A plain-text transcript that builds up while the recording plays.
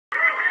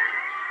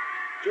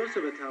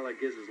Joseph Atala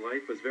Ghiz's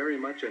life was very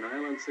much an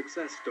island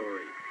success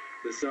story.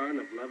 The son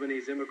of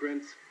Lebanese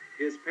immigrants,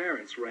 his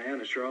parents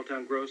ran a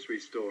Charlottetown grocery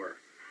store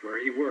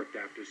where he worked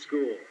after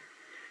school.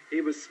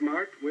 He was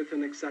smart with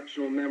an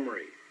exceptional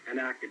memory, and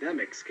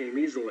academics came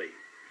easily.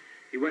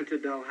 He went to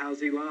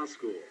Dalhousie Law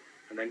School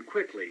and then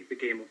quickly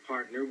became a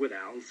partner with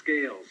Alan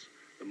Scales,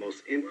 the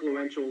most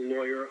influential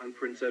lawyer on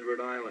Prince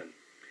Edward Island.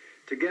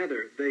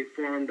 Together, they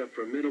formed a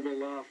formidable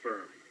law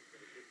firm.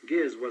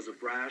 Ghiz was a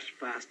brash,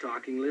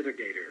 fast-talking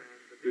litigator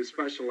who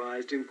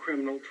specialized in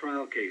criminal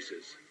trial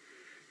cases.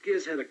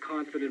 Ghiz had a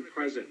confident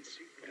presence,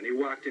 and he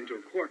walked into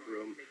a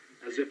courtroom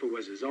as if it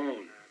was his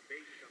own.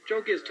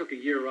 Joe Ghiz took a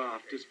year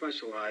off to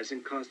specialize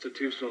in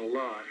constitutional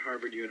law at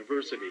Harvard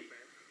University.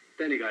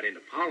 Then he got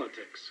into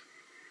politics.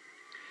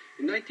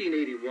 In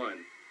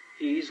 1981,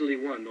 he easily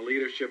won the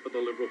leadership of the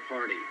Liberal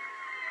Party.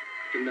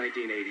 In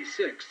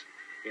 1986,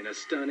 in a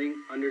stunning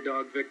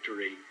underdog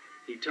victory,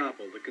 he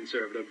toppled the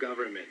Conservative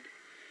government.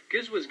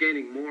 Ghiz was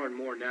gaining more and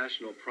more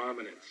national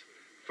prominence.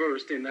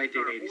 First in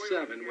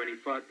 1987, when he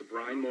fought the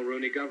Brian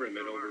Mulroney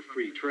government over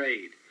free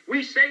trade.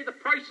 We say the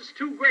price is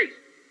too great,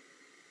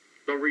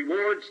 the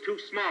reward's too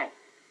small.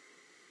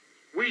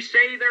 We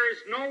say there is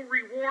no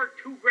reward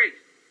too great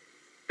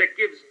that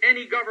gives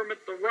any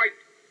government the right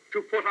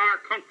to put our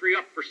country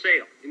up for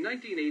sale. In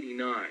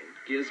 1989,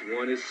 Ghiz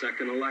won his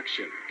second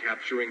election,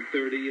 capturing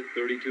 30 of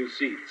 32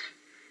 seats.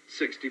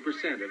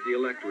 60% of the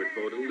electorate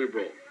voted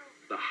Liberal,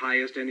 the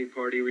highest any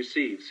party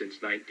received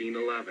since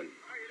 1911.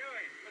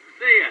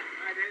 See ya.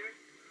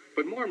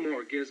 But more and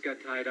more, Ghiz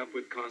got tied up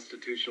with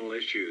constitutional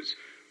issues.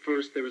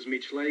 First, there was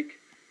Meech Lake,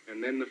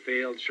 and then the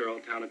failed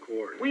Charlottetown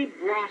Accord. We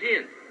brought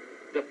in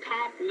the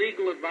top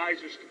legal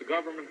advisors to the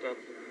government of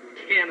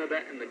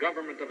Canada and the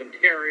government of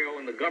Ontario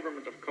and the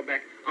government of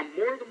Quebec on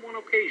more than one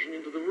occasion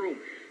into the room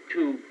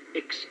to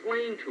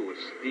explain to us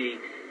the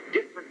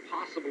different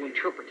possible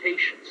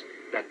interpretations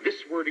that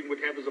this wording would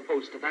have as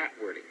opposed to that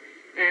wording.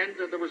 And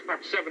there was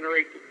about 7 or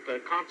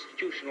 8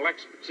 constitutional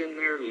experts in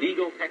there,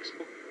 legal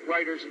textbook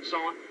writers and so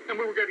on, and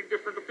we were getting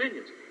different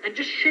opinions. And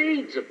just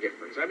shades of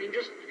difference. I mean,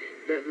 just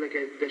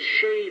the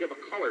shade of a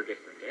color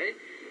different, eh?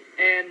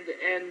 And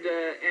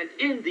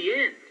in the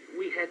end,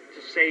 we had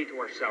to say to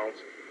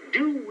ourselves,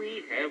 do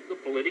we have the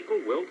political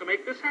will to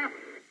make this happen?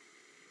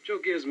 Joe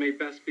Ghiz may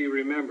best be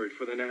remembered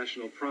for the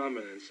national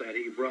prominence that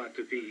he brought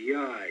to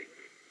PEI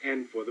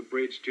and for the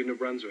bridge to New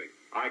Brunswick.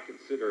 I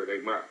consider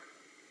it a mark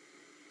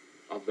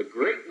of the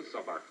greatness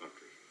of our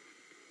country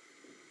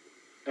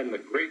and the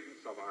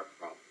greatness of our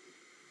province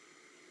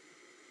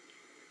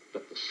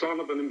that the son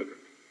of an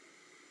immigrant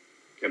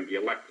can be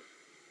elected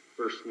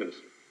First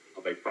Minister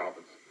of a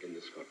province in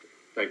this country.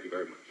 Thank you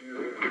very much.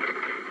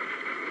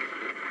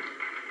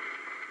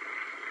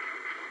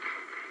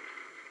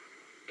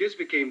 Ghiz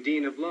became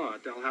Dean of Law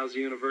at Dalhousie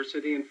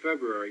University in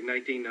February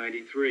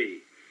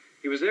 1993.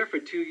 He was there for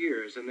 2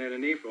 years, and then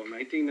in April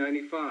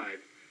 1995,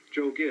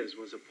 Joe Ghiz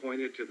was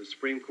appointed to the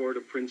Supreme Court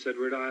of Prince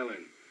Edward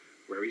Island,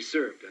 where he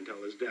served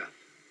until his death.